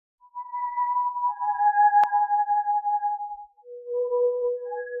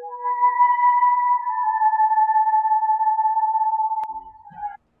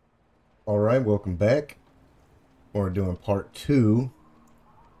Alright, welcome back. We're doing part 2,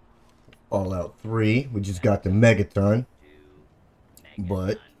 Fallout 3. We just got the Megaton.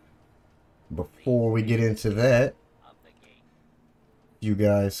 But before we get into that, you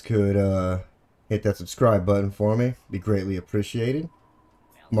guys could hit that subscribe button for me. Be greatly appreciated.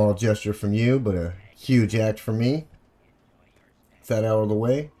 Small gesture from you, but a huge act from me. It's that out of the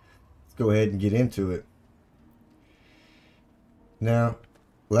way. Let's go ahead and get into it. Now,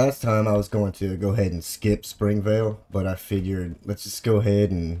 last time I was going to go ahead and skip Springvale, but I figured let's just go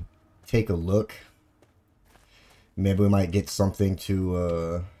ahead and take a look. Maybe we might get something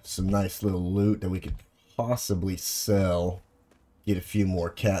to, some nice little loot that we could possibly sell. Get a few more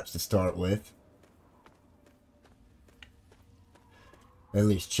caps to start with. At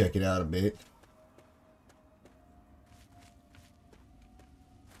least check it out a bit.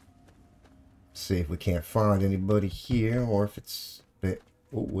 See if we can't find anybody here, or if it's...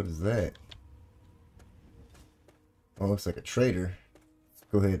 Oh, what is that? Oh, looks like a trader. Let's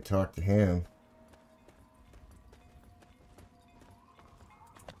go ahead and talk to him.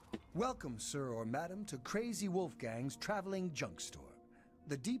 Welcome, sir or madam, to Crazy Wolfgang's traveling junk store,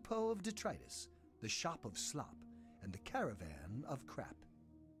 the depot of detritus, the shop of slop, and the caravan of crap.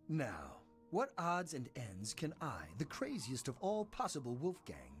 Now, what odds and ends can I, the craziest of all possible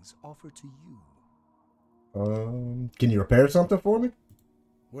Wolfgangs, offer to you? Can you repair something for me?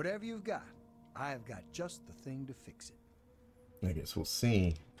 Whatever you've got, I've got just the thing to fix it. I guess we'll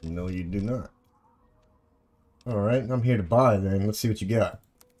see. No, you do not. Alright, I'm here to buy then. Let's see what you got.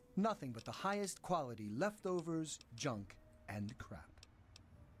 Nothing but the highest quality leftovers, junk, and crap.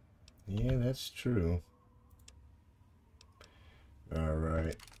 Yeah, that's true.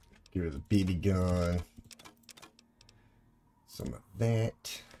 Alright. Give her the BB gun. Some of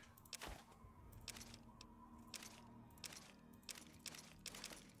that.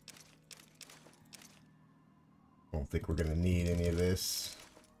 I don't think we're going to need any of this.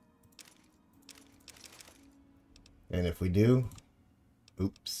 And if we do,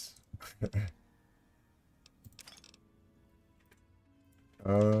 oops.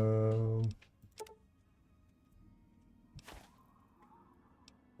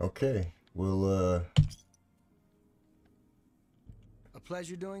 Okay, we'll, A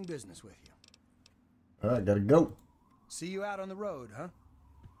pleasure doing business with you. alright, gotta go. See you out on the road, huh?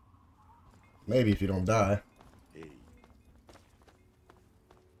 Maybe if you don't die. Hey.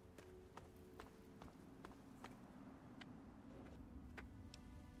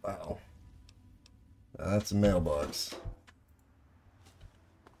 Wow. That's a mailbox.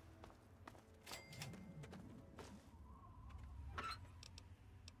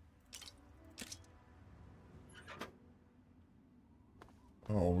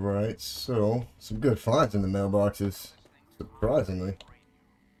 Alright, so some good finds in the mailboxes, surprisingly.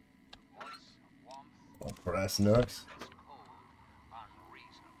 Oh, brass knucks.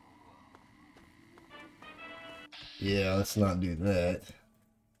 Yeah, let's not do that.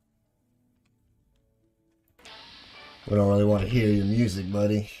 We don't really want to hear your music,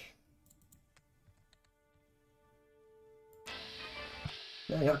 buddy.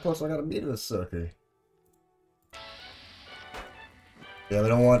 Dang, how close I gotta be to this sucker? Yeah, we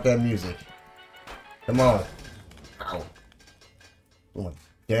don't want that music. Come on. Ow. Oh, my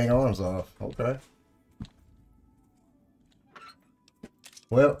dang arms off. Okay.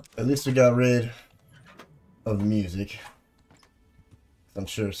 Well, at least we got rid of the music. I'm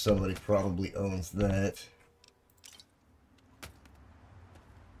sure somebody probably owns that.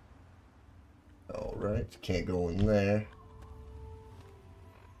 Alright, can't go in there.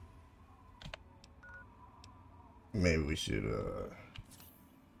 Maybe we should,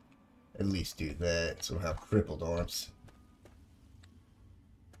 at least do that, so we'll have crippled arms.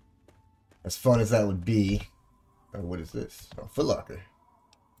 As fun as that would be. Oh, what is this? Oh, footlocker.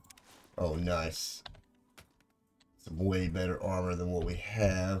 Oh, nice. Some way better armor than what we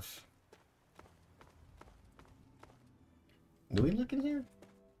have. Do we look in here?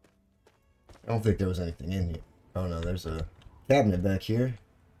 I don't think there was anything in here. Oh no, there's a cabinet back here.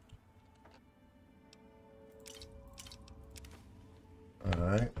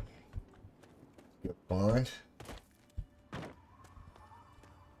 Alright. Get bond.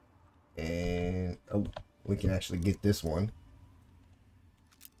 And oh, we can actually get this one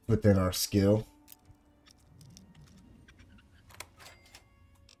within our skill.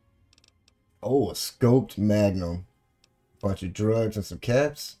 Oh, a scoped magnum. Bunch of drugs and some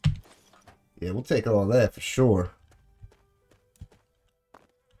caps. Yeah, we'll take all that for sure.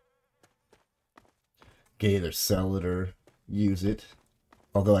 Can either sell it or use it.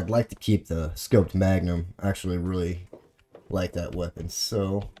 Although I'd like to keep the scoped magnum. I actually really like that weapon.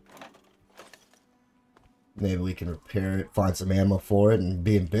 So Maybe we can repair it, find some ammo for it, and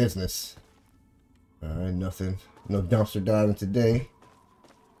be in business. Alright, nothing. No dumpster diving today.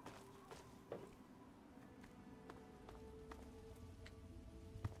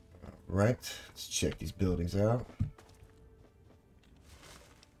 Alright, let's check these buildings out.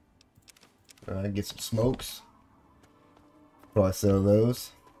 Alright, get some smokes. Probably sell those.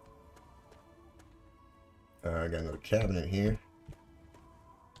 I got another cabinet here.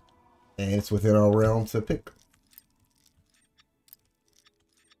 And it's within our realm to pick.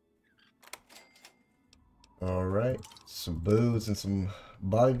 Alright, some booze and some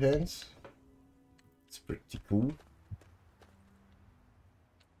bobby pins. It's pretty cool.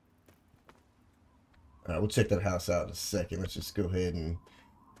 Alright, we'll check that house out in a second. Let's just go ahead and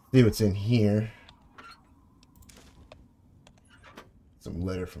see what's in here. Some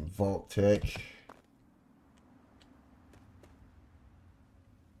letter from Vault Tech.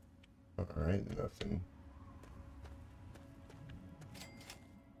 Alright, nothing.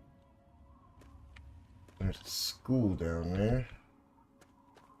 There's a school down there.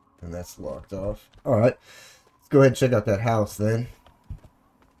 And that's locked off. Alright, let's go ahead and check out that house then.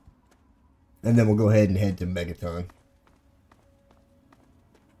 And then we'll go ahead and head to Megaton.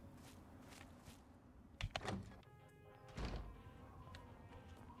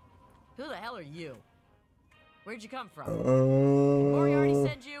 Who the hell are you? Where'd you come from? Moriarty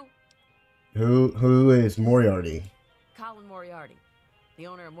sent you? Who is Moriarty? Colin Moriarty, the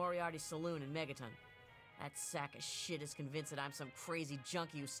owner of Moriarty's Saloon in Megaton. That sack of shit is convinced that I'm some crazy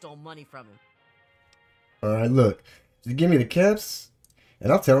junkie who stole money from him. Alright, look. Just give me the caps, and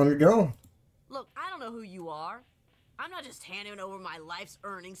I'll tell him you're gone. Look, I don't know who you are. I'm not just handing over my life's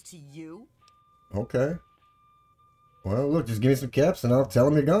earnings to you. Okay. Well, look, just give me some caps, and I'll tell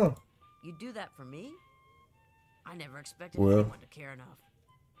him you're gone. You do that for me? I never expected Well. anyone to care enough.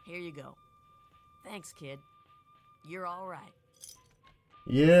 Here you go. Thanks, kid. You're all right.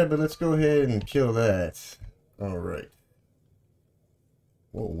 Yeah, but let's go ahead and kill that. Alright.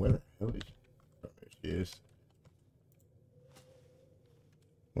 Whoa, where the hell did she... Oh, there she is.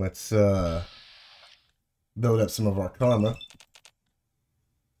 Let's, build up some of our karma.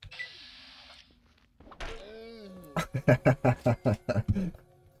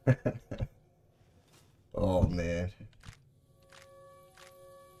 Oh, man.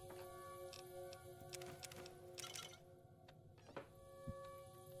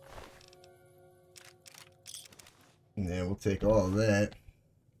 Yeah, we'll take all of that.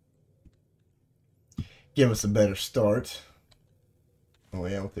 Give us a better start. Oh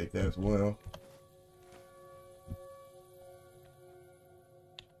yeah, we'll take that as well.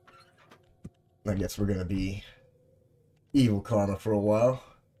 I guess we're gonna be evil karma for a while.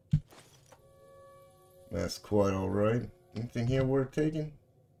 That's quite alright. Anything here worth taking?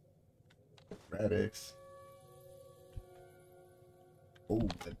 Radix. Oh,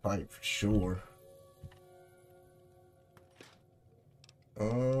 that pipe for sure.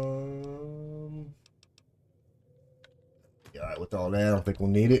 Yeah, alright, with all that, I don't think we'll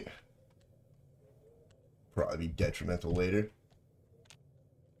need it. Probably be detrimental later.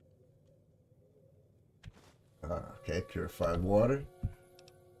 Okay, purified water.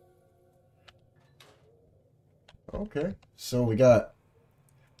 Okay, so we got...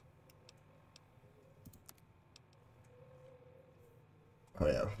 Oh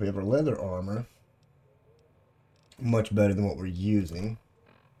yeah, we have our leather armor. Much better than what we're using.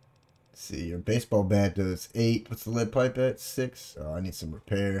 Let's see, your baseball bat does 8. What's the lead pipe at? 6? Oh, I need some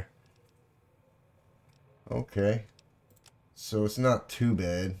repair. Okay. So it's not too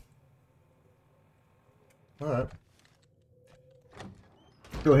bad. Alright.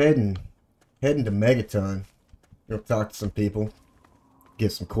 Go ahead and head into Megaton. Go talk to some people.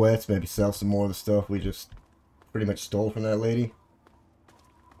 Get some quests, maybe sell some more of the stuff we just pretty much stole from that lady.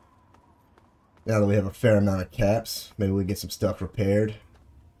 Now that we have a fair amount of caps, maybe we get some stuff repaired.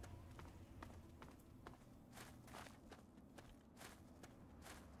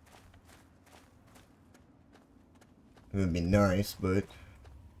 It would be nice, but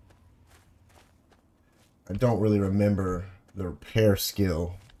I don't really remember the repair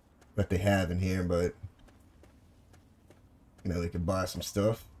skill that they have in here, but maybe we could buy some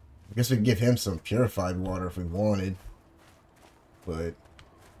stuff. I guess we could give him some purified water if we wanted, but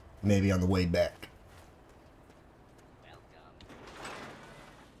maybe on the way back.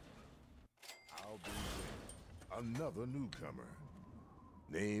 I'll be another newcomer.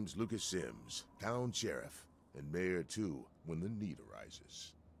 Name's Lucas Sims, town sheriff, and mayor too, when the need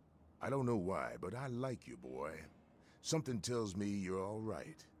arises. I don't know why, but I like you, boy. Something tells me you're all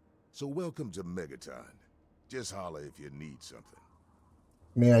right. So welcome to Megaton. Just holler if you need something.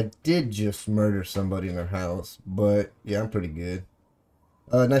 I mean, I did just murder somebody in their house, but yeah, I'm pretty good.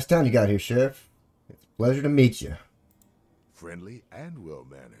 Nice town you got here, Sheriff. It's a pleasure to meet you. Friendly and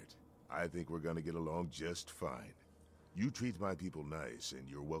well-mannered. I think we're gonna get along just fine. You treat my people nice, and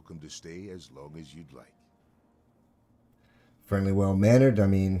you're welcome to stay as long as you'd like. Friendly, well-mannered, I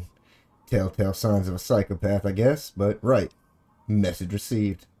mean, telltale signs of a psychopath, I guess, but right. Message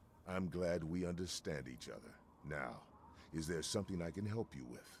received. I'm glad we understand each other. Now, is there something I can help you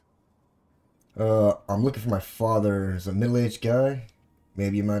with? I'm looking for my father. He's a middle-aged guy.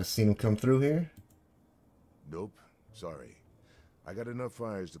 Maybe you might have seen him come through here. Nope. Sorry. I got enough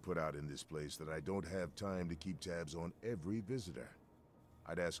fires to put out in this place that I don't have time to keep tabs on every visitor.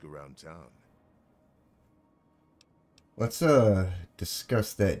 I'd ask around town. Let's,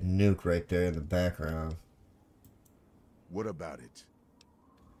 discuss that nuke right there in the background. What about it?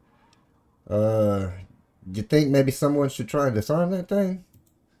 You think maybe someone should try and disarm that thing?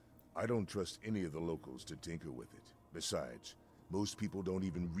 I don't trust any of the locals to tinker with it. Besides, most people don't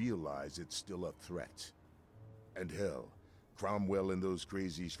even realize it's still a threat. And hell, Cromwell and those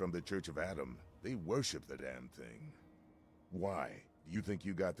crazies from the Church of Adam, they worship the damn thing. Why? Do you think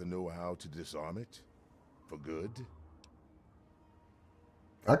you got the know-how to disarm it? For good?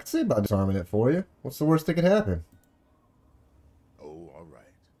 I could see about disarming it for you. What's the worst that could happen? Oh, all right.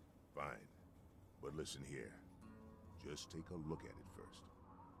 Fine. But listen here. Just take a look at it first.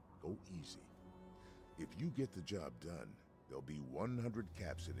 Go easy. If you get the job done, there'll be 100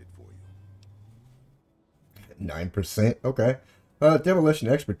 caps in it for you. 9%? Okay. Demolition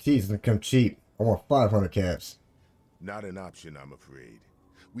expertise doesn't come cheap. I want 500 caps. Not an option, I'm afraid.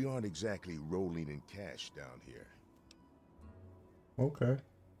 We aren't exactly rolling in cash down here. Okay.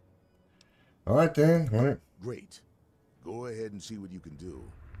 Alright then. 100. Great. Go ahead and see what you can do.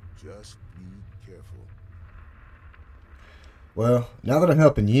 Just be careful. Well, now that I'm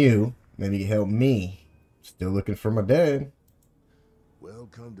helping you, maybe you help me. Still looking for my dad. Well,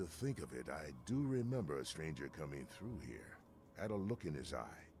 come to think of it, I do remember a stranger coming through here. Had a look in his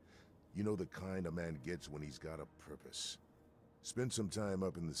eye. You know, the kind a man gets when he's got a purpose. Spent some time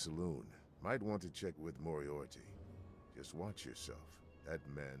up in the saloon. Might want to check with Moriarty. Just watch yourself. That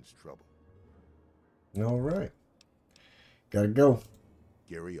man's trouble. Alright. Gotta go.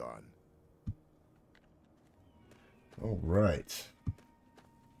 Carry on. Alright.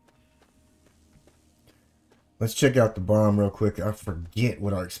 Let's check out the bomb real quick. I forget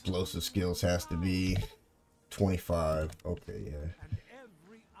what our explosive skills has to be. 25. Okay, yeah.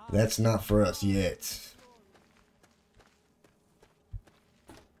 That's not for us yet.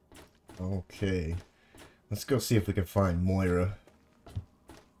 Okay. Let's go see if we can find Moira.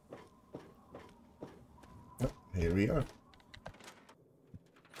 Oh, here we are.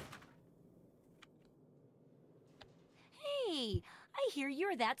 Hey, I hear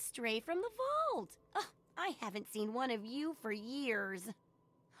you're that stray from the vault. Oh, I haven't seen one of you for years.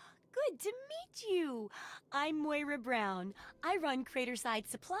 Good to meet you. I'm Moira Brown. I run Craterside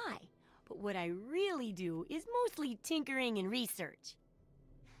Supply. But what I really do is mostly tinkering and research.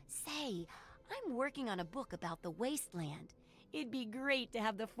 Say, I'm working on a book about the wasteland. It'd be great to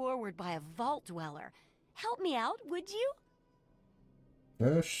have the foreword by a vault dweller. Help me out, would you?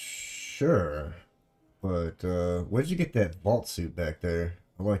 Sure. But, where'd you get that vault suit back there?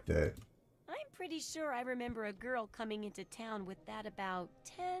 I like that. I'm pretty sure I remember a girl coming into town with that about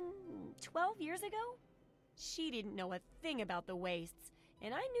 10, 12 years ago. She didn't know a thing about the wastes,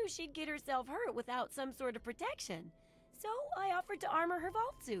 and I knew she'd get herself hurt without some sort of protection. So I offered to armor her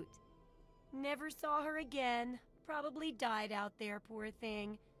vault suit. Never saw her again. Probably died out there, poor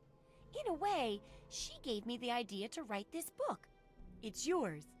thing. In a way, she gave me the idea to write this book. It's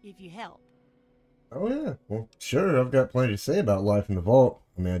yours, if you help. Oh yeah, well sure, I've got plenty to say about life in the vault.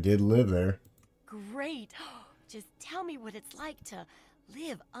 I mean, I did live there. Great! Just tell me what it's like to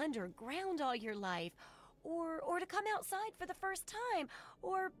live underground all your life, or to come outside for the first time,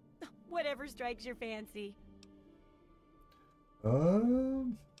 or whatever strikes your fancy.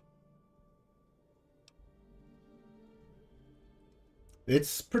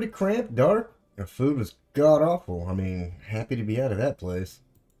 It's pretty cramped, dark. The food was god-awful. I mean, happy to be out of that place.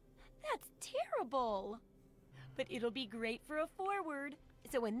 That's terrible! But it'll be great for a foreword,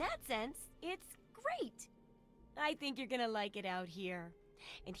 so in that sense, it's great. I think you're gonna like it out here.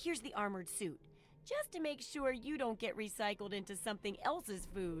 And here's the armored suit, just to make sure you don't get recycled into something else's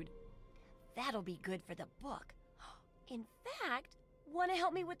food. That'll be good for the book. In fact, want to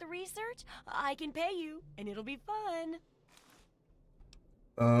help me with the research? I can pay you, and it'll be fun.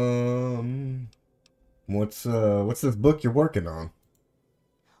 What's this book you're working on?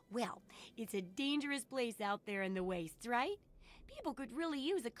 Well, it's a dangerous place out there in the wastes, right? People could really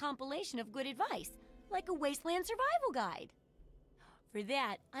use a compilation of good advice, like a wasteland survival guide. For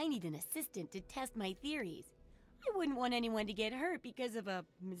that, I need an assistant to test my theories. I wouldn't want anyone to get hurt because of a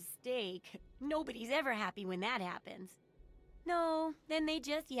mistake. Nobody's ever happy when that happens. No, then they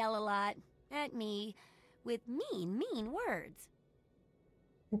just yell a lot at me with mean words.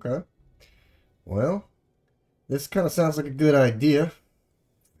 Okay. Well, this kind of sounds like a good idea.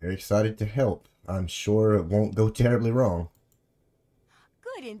 Very excited to help. I'm sure it won't go terribly wrong.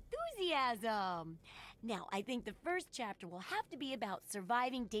 Good enthusiasm! Now, I think the first chapter will have to be about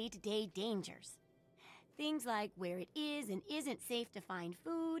surviving day-to-day dangers. Things like where it is and isn't safe to find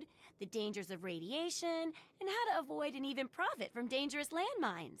food, the dangers of radiation, and how to avoid and even profit from dangerous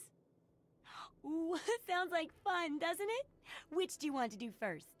landmines. Ooh, sounds like fun, doesn't it? Which do you want to do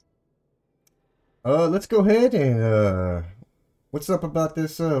first? Let's go ahead and, what's up about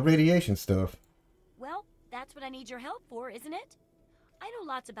this, radiation stuff? Well, that's what I need your help for, isn't it? I know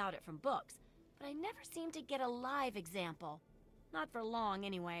lots about it from books, but I never seem to get a live example. Not for long,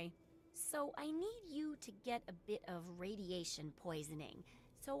 anyway. So I need you to get a bit of radiation poisoning,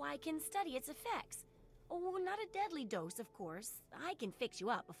 so I can study its effects. Oh, not a deadly dose, of course. I can fix you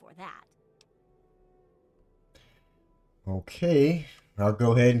up before that. Okay, I'll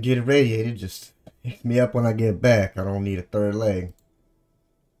go ahead and get irradiated. Just hit me up when I get back. I don't need a third leg.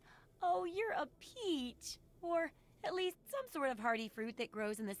 Oh, you're a peach. Or at least some sort of hardy fruit that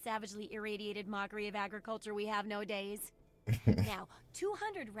grows in the savagely irradiated mockery of agriculture we have nowadays. Now,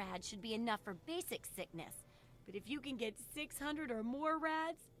 200 rads should be enough for basic sickness. But if you can get 600 or more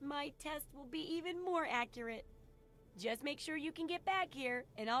rads, my test will be even more accurate. Just make sure you can get back here,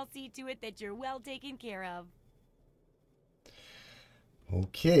 and I'll see to it that you're well taken care of.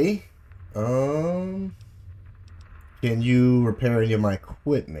 Okay. Can you repair any of my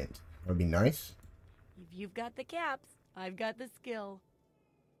equipment? That'd be nice. If you've got the caps, I've got the skill.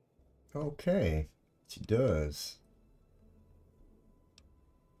 Okay. She does.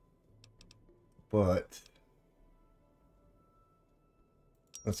 But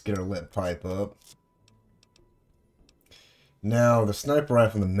let's get our lead pipe up. Now, the sniper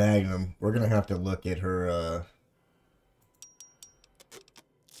rifle and the Magnum, we're gonna have to look at her,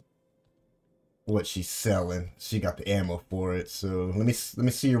 what she's selling. She got the ammo for it, so let me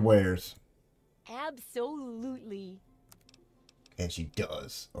see your wares. Absolutely. And she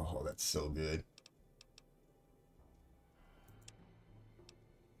does. Oh, that's so good.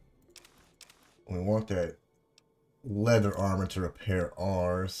 We want that leather armor to repair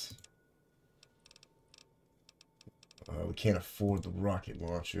ours. We can't afford the rocket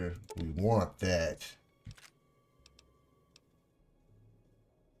launcher. We want that.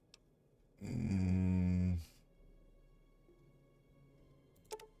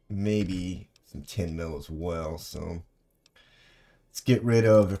 Maybe some 10 mil as well. So let's get rid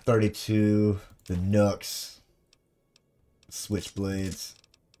of the 32, the Nooks, switchblades.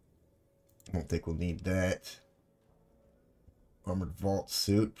 I don't think we'll need that. Armored vault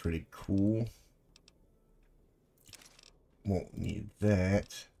suit, pretty cool. Won't need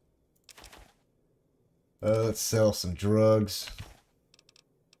that. Let's sell some drugs.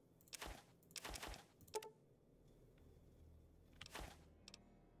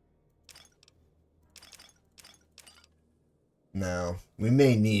 Now, we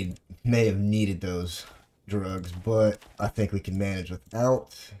may have needed those drugs, but I think we can manage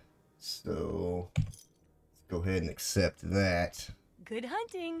without. So, let's go ahead and accept that. Good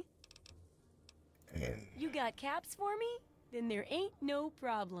hunting. And You got caps for me? Then there ain't no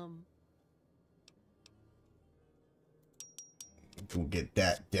problem. we'll get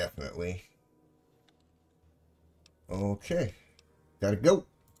that definitely. Okay. Gotta go.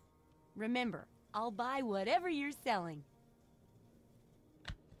 Remember, I'll buy whatever you're selling.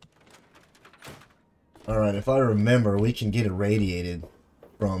 Alright, if I remember, we can get irradiated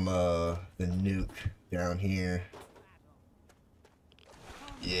from the nuke down here.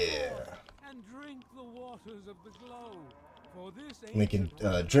 Yeah. And drink the waters of the glow, for this We can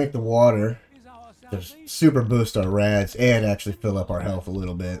drink the water is our to salvation. super boost our rads and actually fill up our health a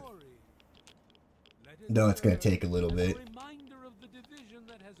little bit. Though it's going to take a little bit. Reminder of the division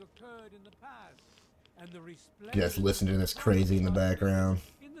that has occurred in the past, and the You guys listen to this crazy in the background.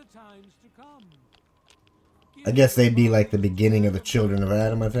 in the times to come. I guess they'd be like the beginning of the children of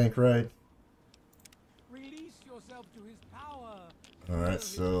Adam, I think, right? Release yourself to his power. Alright,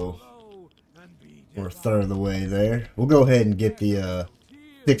 so Glow and be we're a third of the way there. We'll go ahead and get the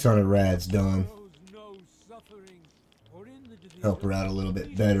 600 rads done. no suffering, for in the division Help her out a little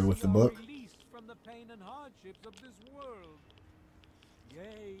bit better with the book. released from the pain and hardships of this world.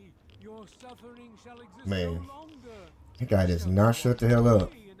 Yea, Your suffering shall exist Man, no longer. that guy does not shut the hell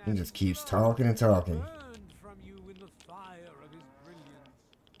up. He just keeps talking and talking. Burned from you in the fire of his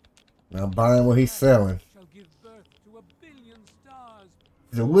brilliance. I'm buying what he's selling. Shall give birth to a billion stars.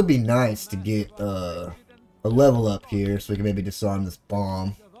 It would be nice to get a level up here so we can maybe disarm this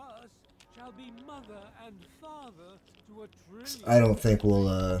bomb. Of us shall be mother and father to a trillion. I don't think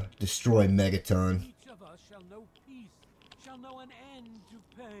we'll destroy Megaton. Each of us shall know peace, shall know an end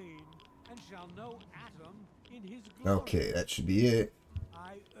to pain, and shall know Atom in his glory. Okay, that should be it.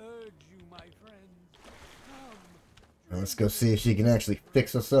 I urge you, my friends, come. Now let's go see if she can actually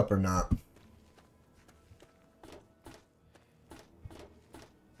fix us up or not.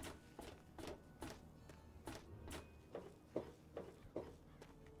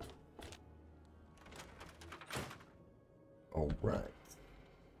 Alright.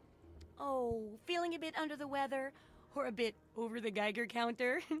 Oh, feeling a bit under the weather? Or a bit over the Geiger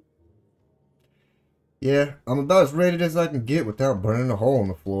counter? Yeah, I'm about as rated as I can get without burning a hole in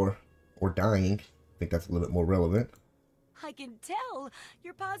the floor. Or dying. I think that's a little bit more relevant. I can tell.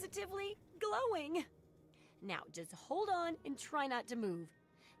 You're positively glowing. Now, just hold on and try not to move.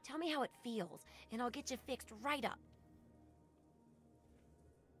 Tell me how it feels, and I'll get you fixed right up.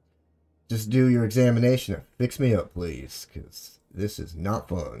 Just do your examination and fix me up, please. Because this is not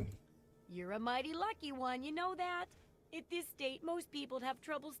fun. You're a mighty lucky one, you know that? At this state, most people'd have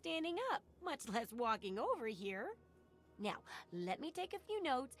trouble standing up, much less walking over here. Now, let me take a few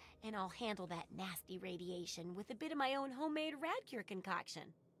notes, and I'll handle that nasty radiation with a bit of my own homemade Radcure concoction.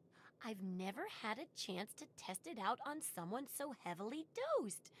 I've never had a chance to test it out on someone so heavily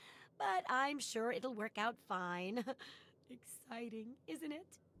dosed, but I'm sure it'll work out fine. Exciting, isn't it?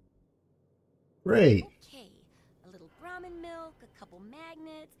 Great. Okay, a little Brahmin milk, a couple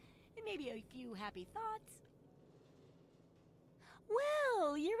magnets, and maybe a few happy thoughts.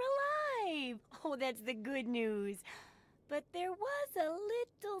 Well, you're alive! Oh, that's the good news. But there was a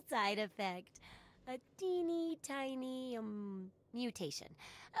little side effect. A teeny tiny, mutation.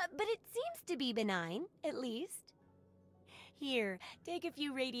 But it seems to be benign, at least. Here, take a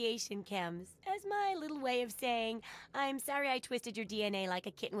few radiation chems as my little way of saying, I'm sorry I twisted your DNA like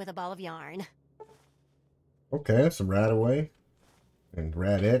a kitten with a ball of yarn. Okay, some Radaway and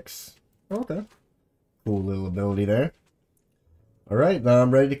Rad-X. Okay. Cool little ability there. Alright, now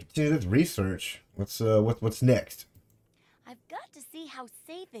I'm ready to continue this research. What's next? I've got to see how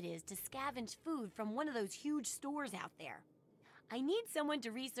safe it is to scavenge food from one of those huge stores out there. I need someone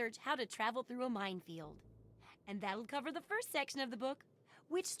to research how to travel through a minefield. And that'll cover the first section of the book.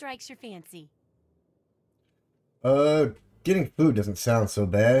 Which strikes your fancy? Getting food doesn't sound so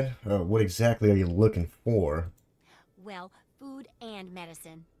bad. What exactly are you looking for? Well, food and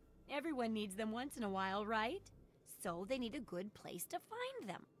medicine. Everyone needs them once in a while, right? So they need a good place to find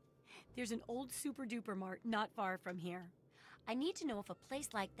them. There's an old super-duper mart not far from here. I need to know if a place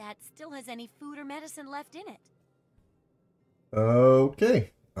like that still has any food or medicine left in it.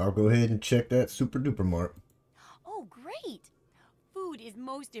 Okay, I'll go ahead and check that super-duper mart. Oh, great! Food is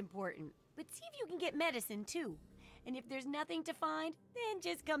most important, but see if you can get medicine too. And if there's nothing to find, then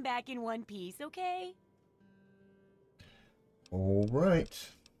just come back in one piece, okay? Alright.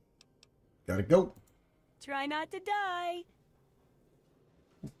 Gotta go. Try not to die.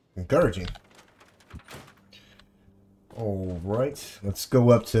 Encouraging. Alright, let's go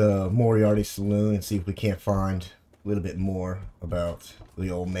up to Moriarty's saloon and see if we can't find a little bit more about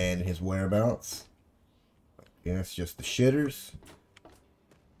the old man and his whereabouts. Yeah, it's just the shitters.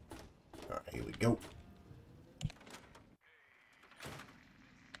 Alright, here we go.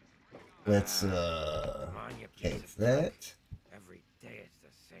 Let's change that. Every day it's the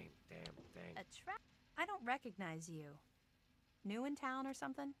same damn thing. I don't recognize you. New in town or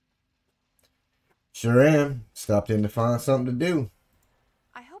something? Sure am. Stopped in to find something to do.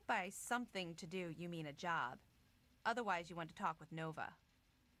 I hope by something to do you mean a job. Otherwise you want to talk with Nova.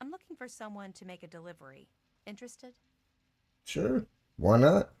 I'm looking for someone to make a delivery. Interested? Sure. Why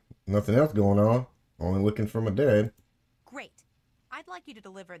not? Nothing else going on. Only looking for my dad. Great. I'd like you to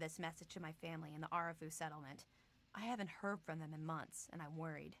deliver this message to my family in the Arafu settlement. I haven't heard from them in months, and I'm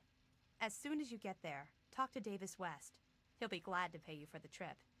worried. As soon as you get there, talk to Davis West. He'll be glad to pay you for the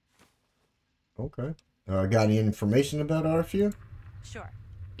trip. Okay. Got any information about Arfia? Sure.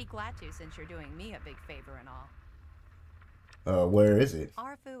 Be glad to since you're doing me a big favor and all. Where is it?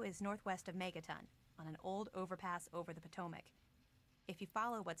 Arafu is northwest of Megaton, on an old overpass over the Potomac. If you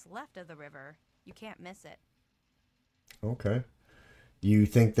follow what's left of the river, you can't miss it. Okay. Do you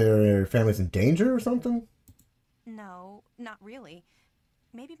think their family's in danger or something? No, not really.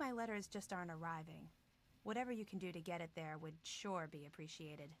 Maybe my letters just aren't arriving. Whatever you can do to get it there would sure be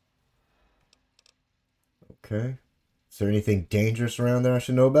appreciated. Okay. Is there anything dangerous around there I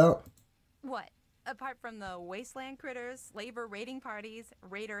should know about? What? Apart from the wasteland critters, slaver raiding parties,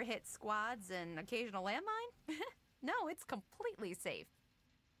 raider hit squads, and occasional landmine? No, it's completely safe.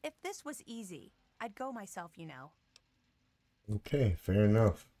 If this was easy, I'd go myself, you know. Okay, fair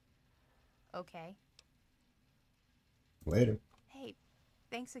enough. Okay. Later. Hey,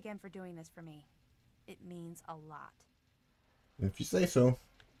 thanks again for doing this for me. It means a lot. If you say so.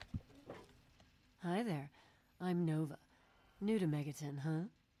 Hi there. I'm Nova. New to Megaton, huh?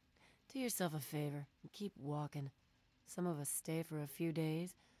 Do yourself a favor and keep walking. Some of us stay for a few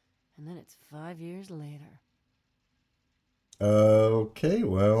days, and then it's 5 years later. Okay,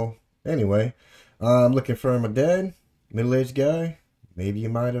 well, anyway. I'm looking for my dad. Middle-aged guy. Maybe you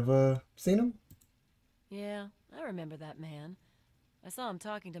might have, seen him? Yeah, I remember that man. I saw him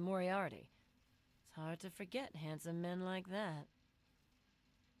talking to Moriarty. It's hard to forget handsome men like that.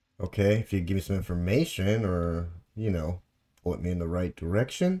 Okay, if you give me some information or, point me in the right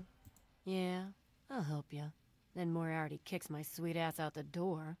direction. Yeah, I'll help you. Then Moriarty kicks my sweet ass out the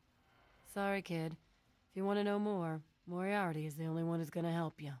door. Sorry, kid. If you want to know more, Moriarty is the only one who's gonna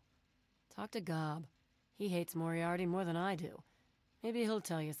help you. Talk to Gob. He hates Moriarty more than I do. Maybe he'll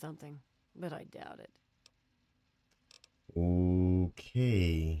tell you something, but I doubt it.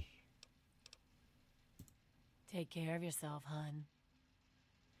 Okay. Take care of yourself, hun.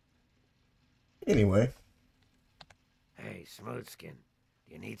 Anyway. Hey, Smoothskin,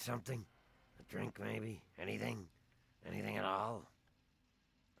 do you need something? A drink, maybe? Anything? Anything at all?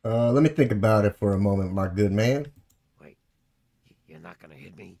 Let me think about it for a moment, my good man. Wait, you're not gonna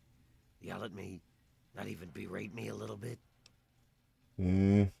hit me? Yell at me? Not even berate me a little bit?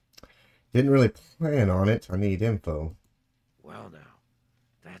 Didn't really plan on it. I need info. Well now,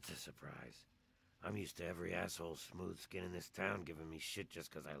 that's a surprise. I'm used to every asshole Smoothskin in this town giving me shit just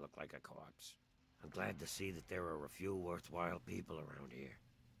 'cause I look like a corpse. I'm glad to see that there are a few worthwhile people around here.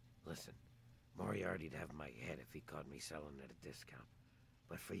 Listen, Moriarty'd have my head if he caught me selling at a discount.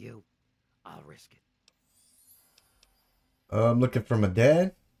 But for you, I'll risk it. I'm looking for my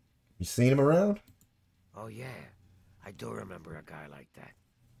dad. You seen him around? Oh yeah, I do remember a guy like that.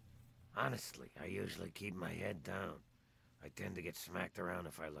 Honestly, I usually keep my head down. I tend to get smacked around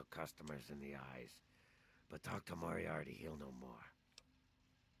if I look customers in the eyes. But talk to Moriarty, he'll know more.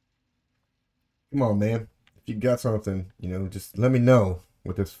 Come on, man. If you got something, just let me know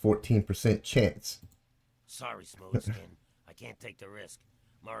with this 14% chance. Sorry, Smoothskin. I can't take the risk.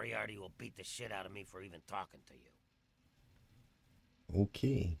 Moriarty will beat the shit out of me for even talking to you.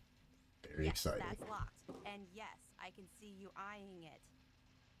 Okay. Very exciting. That's locked. And yes, I can see you eyeing it.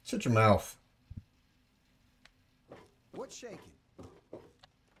 Shut your mouth. What's shaking?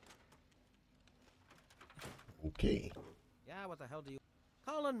 Okay. Yeah, what the hell do you...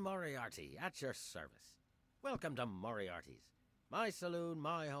 Colin Moriarty, at your service. Welcome to Moriarty's. My saloon,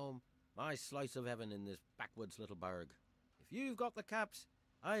 my home, my slice of heaven in this backwoods little burg. If you've got the caps,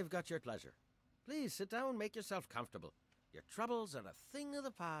 I've got your pleasure. Please sit down, make yourself comfortable. Your troubles are a thing of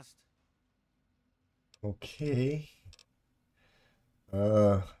the past. Okay.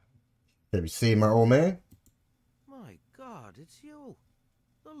 Have you seen my old man? My God, it's you.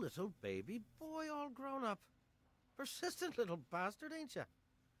 The little baby boy all grown up. Persistent little bastard, ain't you?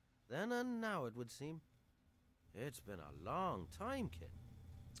 Then and now, it would seem. It's been a long time, kid.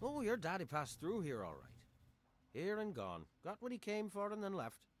 Oh, your daddy passed through here all right. Here and gone. Got what he came for and then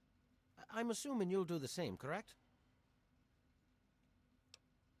left. I'm assuming you'll do the same, correct?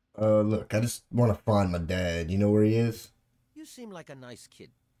 Look, I just want to find my dad. You know where he is? You seem like a nice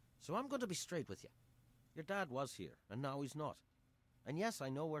kid, so I'm going to be straight with you. Your dad was here, and now he's not. And yes, I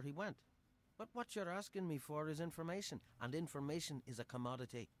know where he went. But what you're asking me for is information, and information is a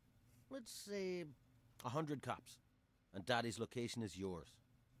commodity. Let's say 100 cops, and Daddy's location is yours.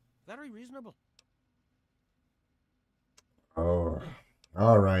 Very reasonable. Oh,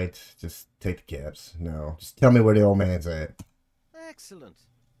 all right. Just take the caps. No, just tell me where the old man's at. Excellent.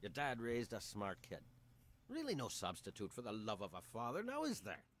 Your dad raised a smart kid. Really no substitute for the love of a father, now is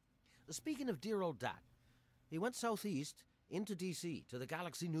there? Speaking of dear old Dad, he went southeast into D.C. to the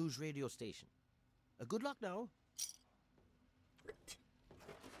Galaxy News radio station. Good luck now.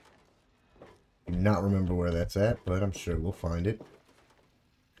 Do not remember where that's at, but I'm sure we'll find it.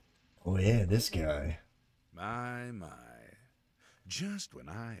 Oh yeah, this guy. My. Just when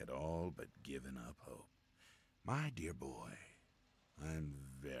I had all but given up hope. My dear boy, I'm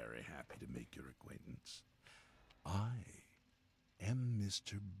very happy to make your acquaintance. I am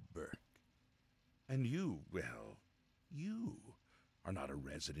Mr. Burke. And you, well, you are not a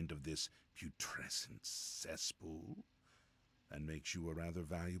resident of this putrescent cesspool. That makes you a rather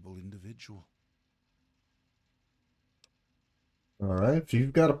valuable individual. Alright, if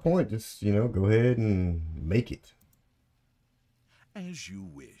you've got a point, just, you know, go ahead and make it. As you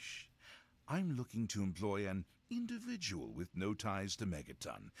wish. I'm looking to employ an individual with no ties to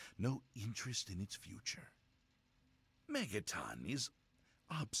Megaton, no interest in its future. Megaton is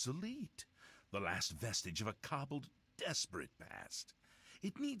obsolete, the last vestige of a cobbled, desperate past.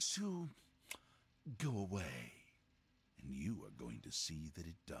 It needs to go away, and you are going to see that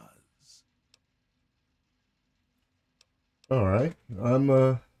it does. Alright,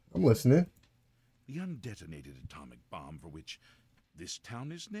 I'm listening. The undetonated atomic bomb for which this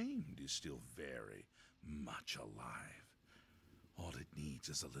town is named is still very much alive. All it needs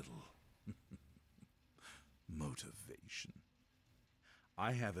is a little motivation.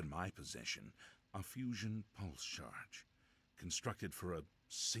 I have in my possession a fusion pulse charge, constructed for a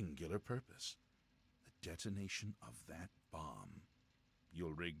singular purpose: the detonation of that bomb.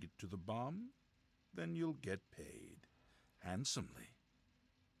 You'll rig it to the bomb, then you'll get paid handsomely.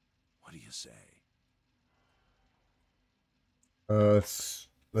 What do you say? Let's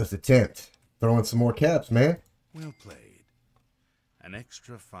attempt. Throw in some more caps, man. Well played. An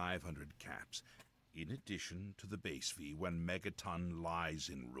extra 500 caps, in addition to the base fee when Megaton lies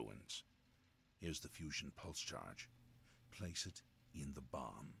in ruins. Here's the fusion pulse charge. Place it in the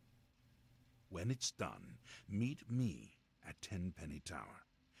bomb. When it's done, meet me at Tenpenny Tower.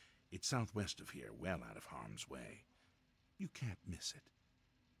 It's southwest of here, well out of harm's way. You can't miss it.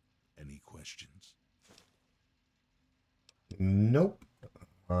 Any questions? Nope.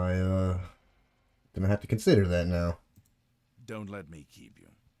 Gonna have to consider that now. Don't let me keep you.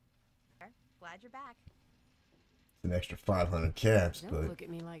 Glad you're back. It's an extra 500 caps, Don't but... look at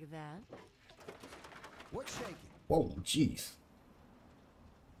me like that. What's shaking? Whoa, jeez.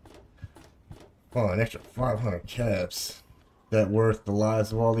 Oh, an extra 500 caps. That worth the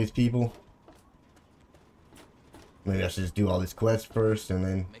lives of all these people? Maybe I should just do all these quests first and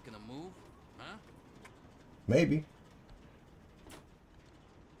then... Making a move? Huh? Maybe.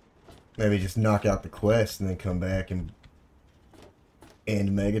 Maybe just knock out the quest and then come back and end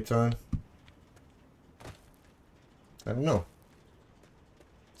Megaton. I don't know.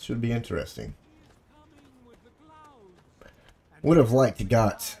 Should be interesting. Would have liked to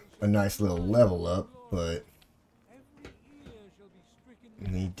got a nice little level up, but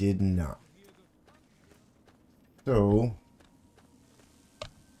he did not. So,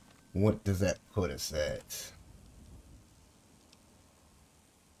 what does that put us at?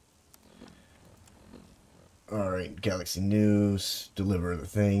 Alright, Galaxy News, deliver the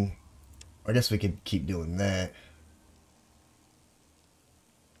thing. I guess we could keep doing that.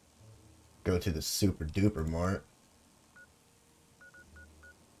 Go to the Super Duper Mart.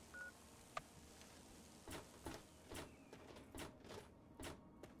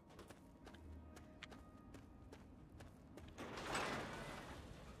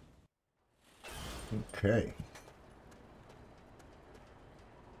 Okay.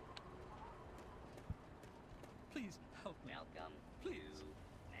 Please help me. Welcome. Please.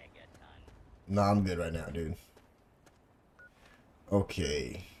 Megaton. Nah, I'm good right now, dude.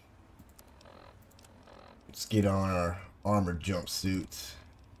 Okay. Let's get on our armored jumpsuits.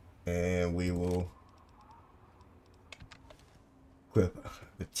 And we will equip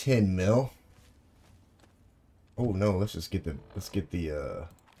the 10 mil. Oh no, let's get the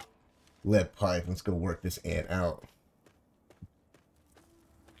lead pipe. Let's go work this ant out.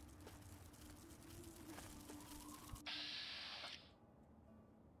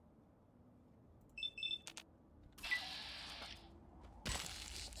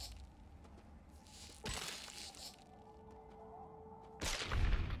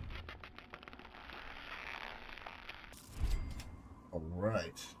 All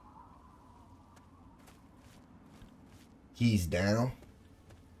right. He's down.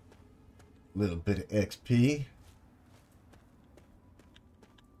 Little bit of XP.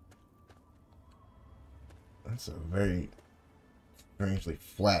 That's a very strangely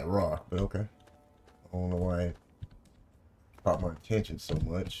flat rock, but okay. I don't know why it caught my attention so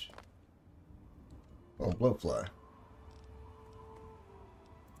much. Oh, blowfly.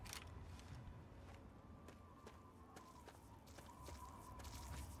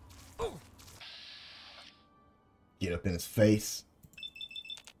 Get up in his face.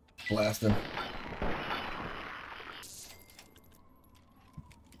 Blast him.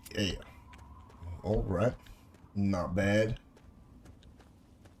 Yeah. Alright. Not bad.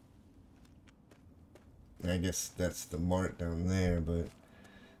 I guess that's the mart down there, but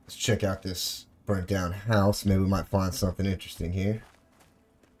let's check out this burnt down house. Maybe we might find something interesting here.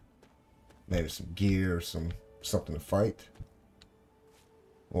 Maybe some gear or something to fight.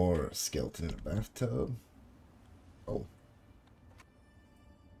 Or a skeleton in a bathtub. Oh.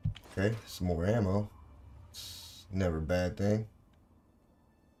 Okay, some more ammo. It's never a bad thing.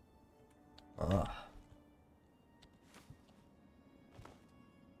 Ah.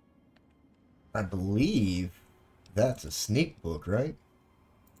 I believe that's a sneak book, right?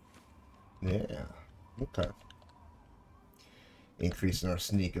 Yeah. Okay. Increasing our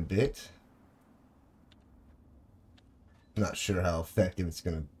sneak a bit. Not sure how effective it's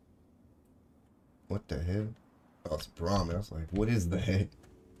gonna. What the hell? Oh, it's Brahmin. I was like, what is that?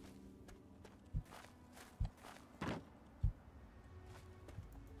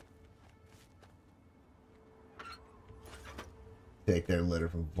 Take that letter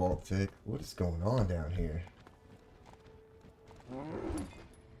from Vault Tech. What is going on down here?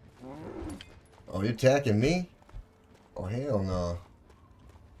 Oh, you're attacking me? Oh, hell no.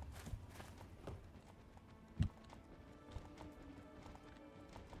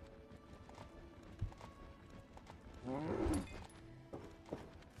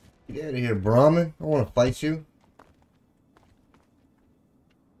 Get out of here, Brahmin. I want to fight you.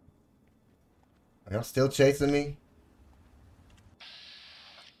 Are y'all still chasing me?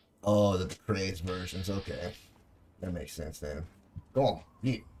 Oh, the craze versions. Okay. That makes sense then. Go on.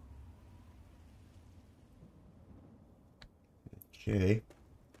 Yeah. Okay.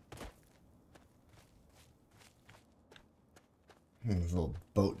 There's a little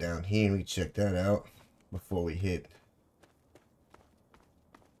boat down here. We can check that out before we hit.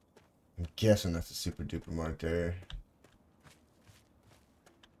 I'm guessing that's a super duper mark there.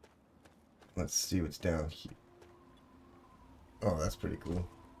 Let's see what's down here. Oh, that's pretty cool.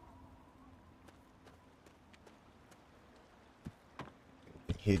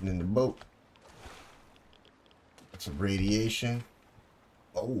 Hidden in the boat. That's a radiation.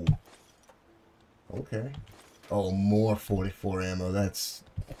 Oh. Okay. Oh, more 44 ammo. That's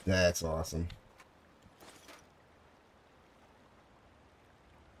awesome.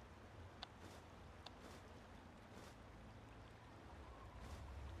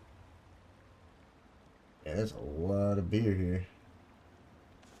 Yeah, there's a lot of beer here.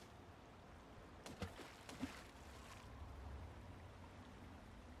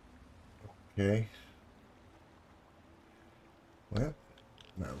 Okay. Well,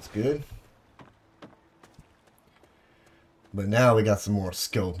 that was good. But now we got some more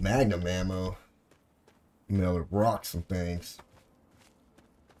scope magnum ammo. You know, to rock some things.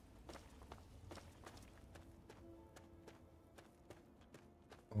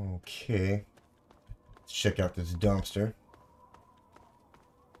 Okay. Let's check out this dumpster.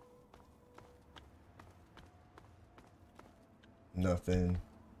 Nothing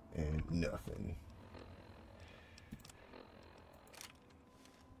and nothing.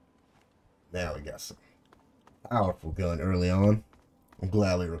 Now we got some powerful gun early on. I'm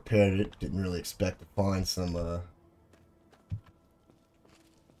glad we repaired it. Didn't really expect to find some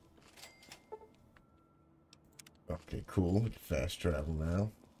okay, cool. We can fast travel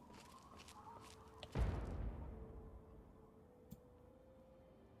now.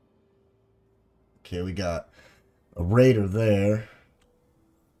 Okay, we got a raider there.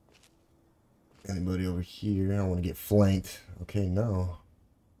 Anybody over here? I don't want to get flanked. Okay, no.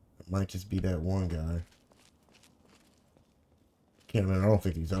 It might just be that one guy. Can't remember. I don't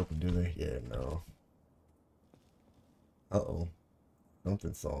think he's open, do they? Yeah, no. Uh-oh.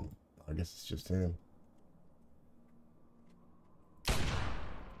 Something saw him. I guess it's just him.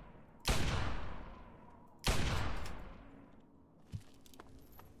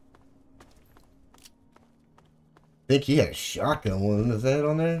 I think he had a shotgun. Wasn't his head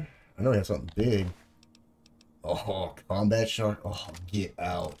on there? I know he had something big. Oh, combat shark. Oh, get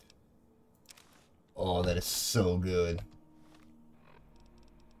out. Oh, that is so good.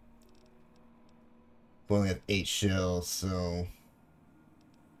 We only have 8 shells, so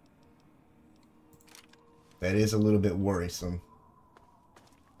that is a little bit worrisome.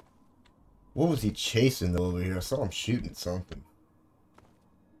 What was he chasing though over here? I saw him shooting something.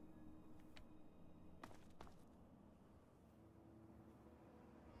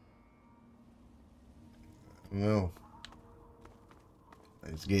 No.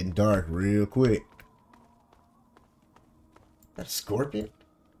 It's getting dark real quick. That scorpion?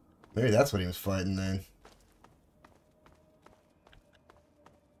 Maybe that's what he was fighting then.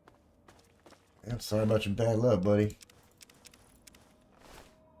 I'm sorry about your bad luck, buddy.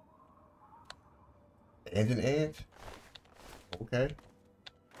 And an ant? Okay.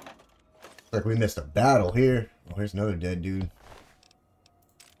 Looks like we missed a battle here. Oh, here's another dead dude.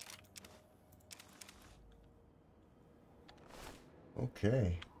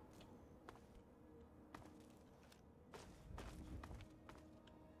 Okay.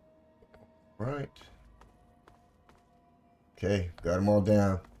 Right. Okay, got them all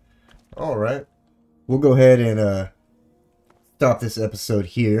down. Alright. We'll go ahead and stop this episode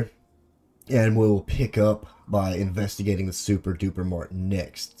here. And we'll pick up by investigating the Super Duper Mart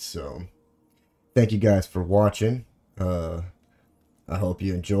next. So, thank you guys for watching. I hope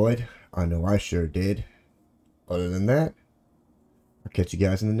you enjoyed. I know I sure did. Other than that, I'll catch you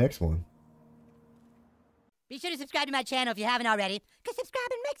guys in the next one. Be sure to subscribe to my channel if you haven't already, because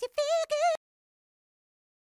subscribing makes you feel good.